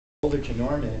Boulder to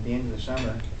Norman at the end of the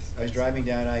summer. I was driving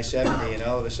down I-70 and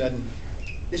all of a sudden,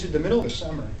 this was the middle of the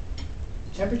summer,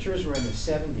 temperatures were in the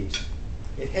 70s.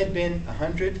 It had been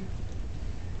 100.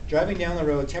 Driving down the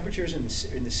road, temperatures in the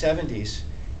 70s,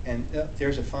 and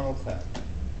there's a funnel cloud.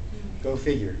 Go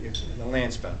figure, it's the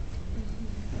land spout.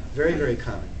 Very, very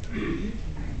common.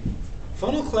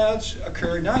 Funnel clouds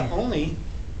occur not only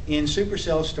in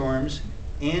supercell storms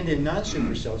and in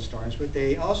non-supercell storms, but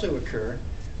they also occur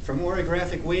from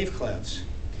orographic wave clouds.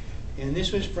 And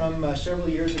this was from several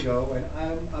years ago when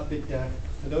I'm up at,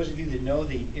 for those of you that know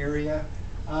the area,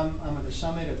 I'm at the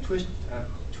summit of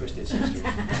Twisted Sisters.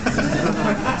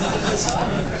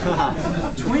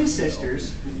 Twin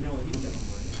Sisters,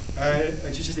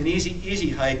 it's just an easy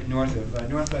hike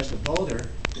northwest of Boulder.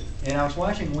 And I was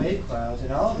watching wave clouds,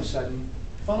 and all of a sudden,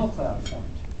 funnel cloud formed.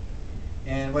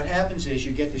 And what happens is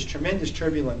you get this tremendous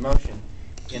turbulent motion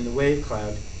in the wave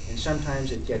cloud, and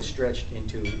sometimes it gets stretched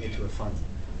into a funnel.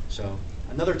 So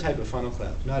another type of funnel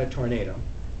cloud, not a tornado.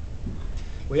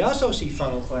 We also see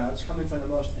funnel clouds coming from the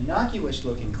most innocuous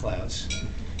looking clouds.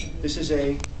 This is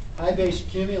a high base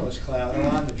cumulus cloud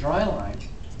along the dry line,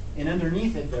 and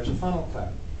underneath it there's a funnel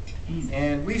cloud.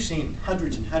 And we've seen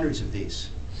hundreds and hundreds of these.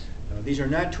 These are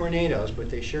not tornadoes, but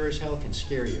they sure as hell can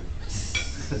scare you.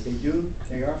 But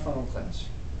they are funnel clouds.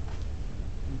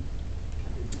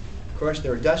 Of course,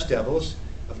 there are dust devils.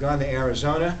 I've gone to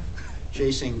Arizona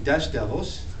chasing dust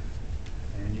devils,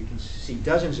 and you can see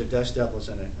dozens of dust devils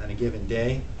on a given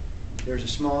day. There's a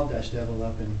small dust devil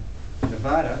up in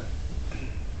Nevada.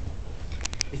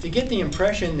 If you get the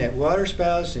impression that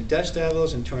waterspouts and dust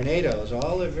devils and tornadoes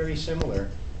all are very similar,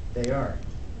 they are.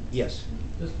 Yes?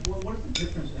 What is the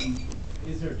difference,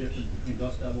 is there a difference between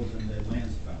dust devils and the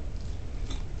land spout?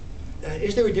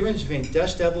 Is there a difference between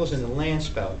dust devils and the land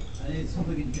spout? It's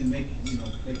something you can make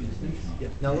a distinction on. Yeah.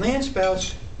 Now, land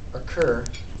spouts occur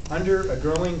under a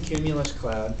growing cumulus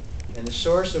cloud, and the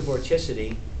source of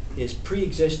vorticity is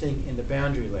pre-existing in the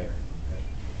boundary layer.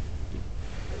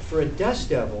 For a dust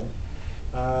devil,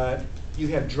 you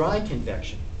have dry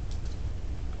convection.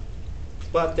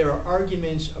 But there are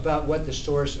arguments about what the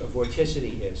source of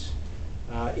vorticity is.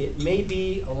 It may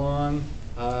be along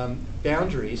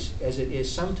boundaries, as it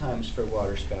is sometimes for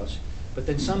waterspouts, but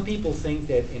then some people think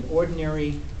that in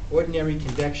ordinary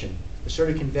convection, the sort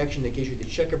of convection that gives you the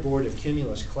checkerboard of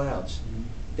cumulus clouds,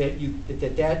 that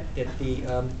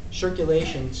the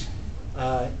circulations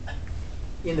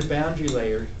in the boundary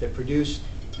layer that produce,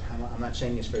 I'm not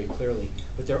saying this very clearly,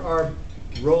 but there are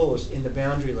rolls in the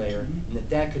boundary layer, and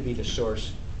that could be the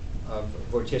source of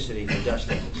vorticity for dust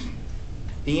devils.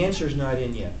 The answer is not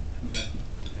in yet.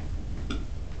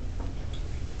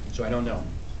 So I don't know.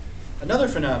 Another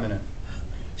phenomenon,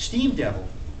 steam devil.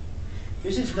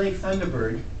 This is Lake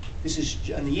Thunderbird. This is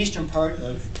on the eastern part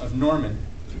of Norman,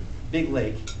 big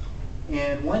lake.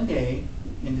 And one day,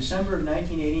 in December of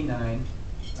 1989,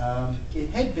 it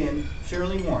had been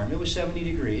fairly warm. It was 70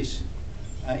 degrees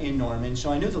in Norman, so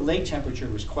I knew the lake temperature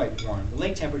was quite warm. The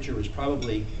lake temperature was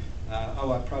probably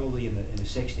in the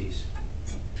 60s.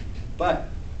 But,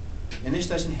 and this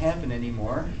doesn't happen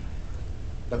anymore,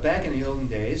 but back in the olden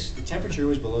days, the temperature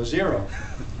was below zero.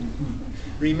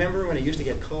 Remember when it used to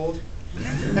get cold?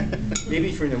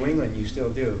 Maybe for New England you still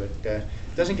do, but it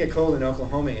doesn't get cold in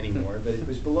Oklahoma anymore, but it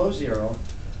was below zero,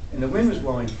 and the wind was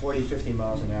blowing 40, 50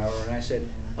 miles an hour, and I said,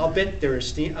 I'll bet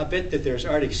that there's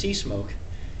Arctic sea smoke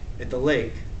at the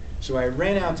lake. So I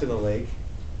ran out to the lake,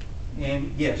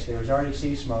 and yes, there was Arctic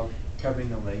sea smoke covering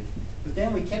the lake, but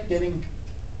then we kept getting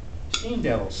steam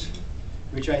devils,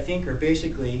 which I think are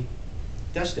basically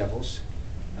dust devils.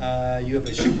 You have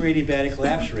a superadiabatic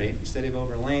lapse rate. Instead of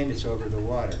over land, it's over the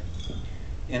water.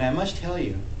 And I must tell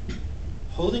you,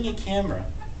 holding a camera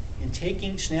and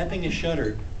snapping a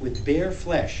shutter with bare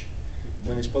flesh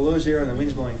when it's below zero and the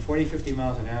wind's blowing 40, 50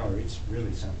 miles an hour, it's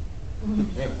really something.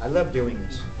 Anyway, I love doing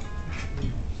this.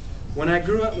 When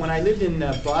I lived in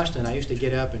Boston, I used to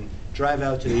get up and drive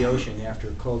out to the ocean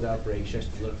after cold outbreaks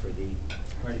just to look for the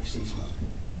Arctic sea smoke.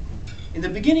 In the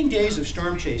beginning days of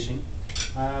storm chasing,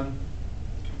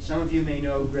 some of you may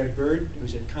know Greg Bird,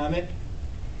 who's at Comet.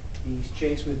 He's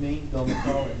chased with me, Bill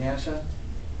McCall at NASA.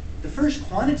 The first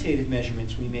quantitative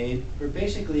measurements we made were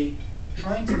basically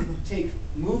trying to take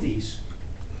movies,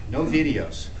 no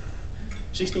videos,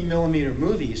 16mm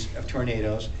movies of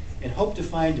tornadoes, and hope to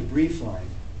find debris flying.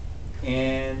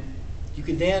 And you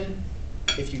could then,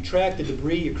 if you track the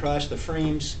debris across the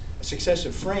frames,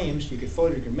 successive frames, you could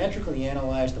photogrammetrically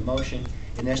analyze the motion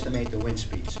and estimate the wind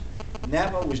speeds. And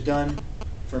that was done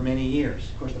for many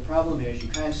years. Of course, the problem is you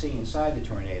can't see inside the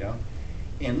tornado.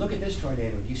 And look at this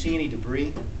tornado. Do you see any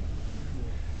debris?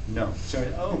 No.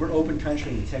 So we're open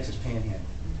country in the Texas Panhandle.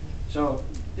 So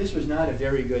this was not a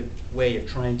very good way of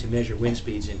trying to measure wind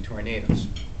speeds in tornadoes.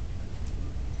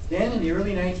 Then in the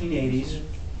early 1980s,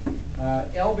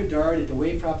 Al Bedard at the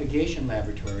Wave Propagation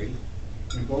Laboratory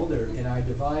in Boulder and I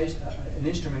devised an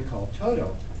instrument called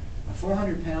Toto, a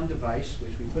 400-pound device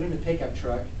which we put in a pickup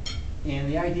truck, and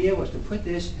the idea was to put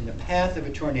this in the path of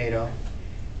a tornado.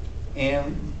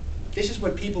 And this is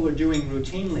what people are doing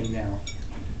routinely now.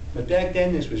 But back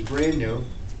then this was brand new.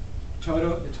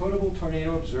 The Totable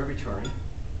Tornado Observatory.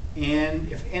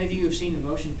 And if any of you have seen the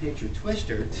motion picture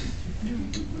Twister,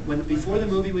 before the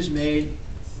movie was made,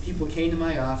 people came to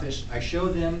my office. I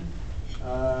showed them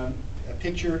a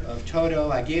picture of Toto.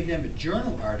 I gave them a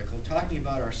journal article talking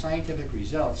about our scientific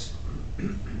results.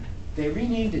 They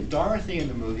renamed it Dorothy in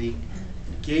the movie,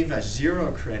 gave us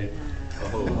 0 credit.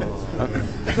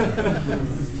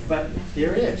 But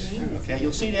there it is. Okay,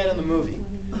 you'll see that in the movie.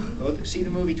 Go see the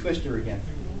movie Twister again.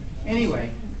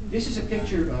 Anyway, this is a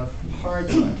picture of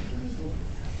hard luck.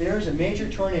 There's a major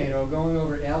tornado going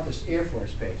over Altus Air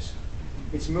Force Base.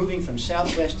 It's moving from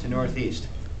southwest to northeast.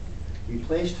 We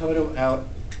placed Toto out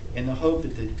in the hope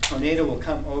that the tornado will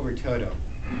come over Toto.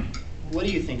 What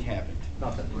do you think happened?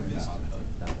 Nothing.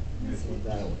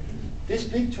 This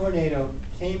big tornado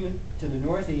came to the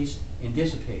northeast and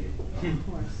dissipated.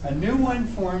 A new one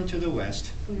formed to the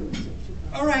west.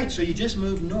 All right, so you just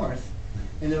moved north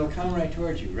and it'll come right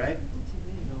towards you, right?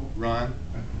 Wrong.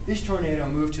 This tornado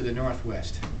moved to the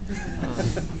northwest.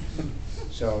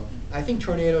 So I think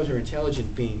tornadoes are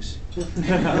intelligent beings,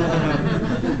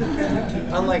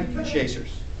 unlike chasers.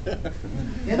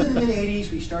 Then in the mid-80s,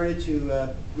 we started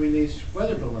to release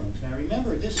weather balloons. Now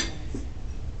remember,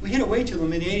 we had to wait till the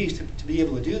mid-80s to be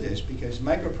able to do this because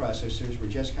microprocessors were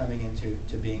just coming into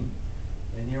being.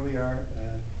 And here we are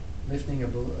releasing a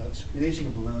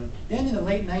balloon. Then in the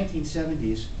late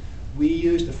 1970s, we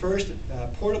used the first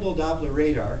portable Doppler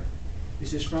radar.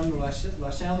 This is from the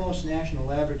Los Alamos National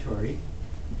Laboratory.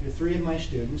 There are 3 of my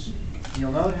students.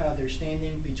 You'll note how they're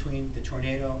standing between the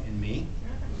tornado and me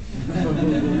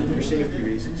for safety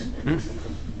reasons.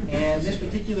 And this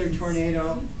particular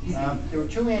tornado, there were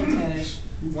 2 antennas,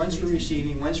 one's for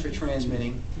receiving, one's for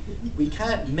transmitting. We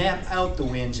can't map out the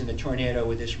winds in the tornado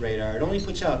with this radar. It only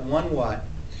puts out 1 watt,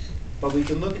 but we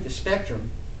can look at the spectrum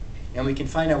and we can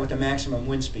find out what the maximum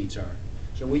wind speeds are.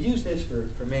 So we used this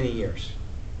for many years.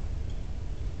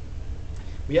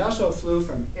 We also flew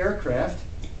from aircraft.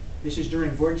 This is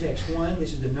during VORTEX2.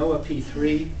 This is the NOAA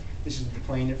P3. This is the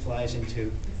plane that flies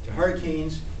into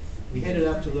hurricanes. We headed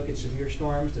up to look at severe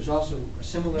storms. There's also a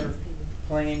similar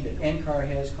plane that NCAR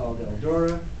has called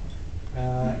Eldora,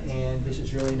 and this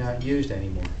is really not used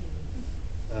anymore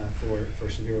for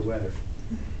severe weather.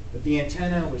 But the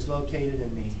antenna was located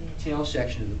in the tail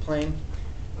section of the plane.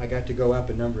 I got to go up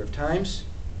a number of times.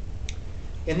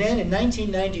 And then in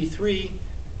 1993,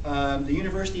 the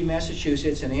University of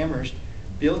Massachusetts in Amherst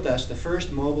built us the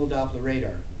first mobile Doppler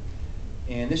radar.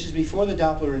 And this is before the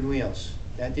Doppler in wheels.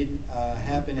 That didn't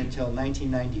happen until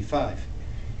 1995.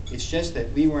 It's just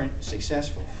that we weren't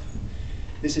successful.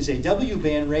 This is a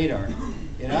W-band radar.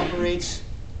 It operates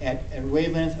at a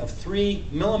wavelength of 3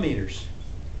 millimeters,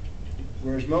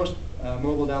 whereas most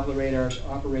mobile Doppler radars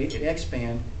operate at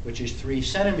X-band, which is 3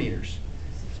 centimeters.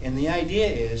 And the idea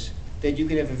is that you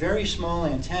could have a very small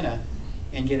antenna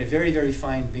and get a very, very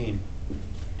fine beam.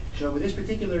 So with this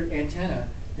particular antenna,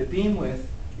 the beam width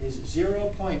is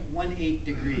 0.18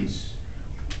 degrees.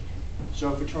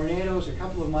 So for tornadoes a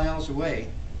couple of miles away,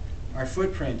 our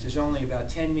footprint is only about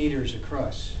 10 meters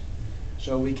across.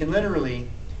 So we can literally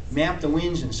map the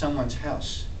winds in someone's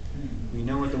house. We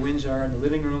know what the winds are in the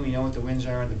living room, we know what the winds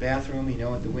are in the bathroom, we know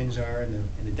what the winds are in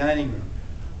the dining room.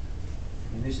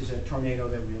 And this is a tornado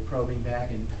that we were probing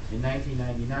back in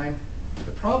 1999.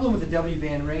 The problem with the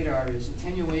W-band radar is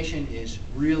attenuation is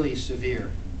really severe.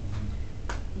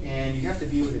 And you have to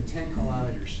be within 10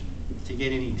 kilometers to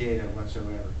get any data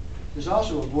whatsoever. There's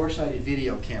also a bore-sighted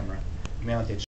video camera mounted.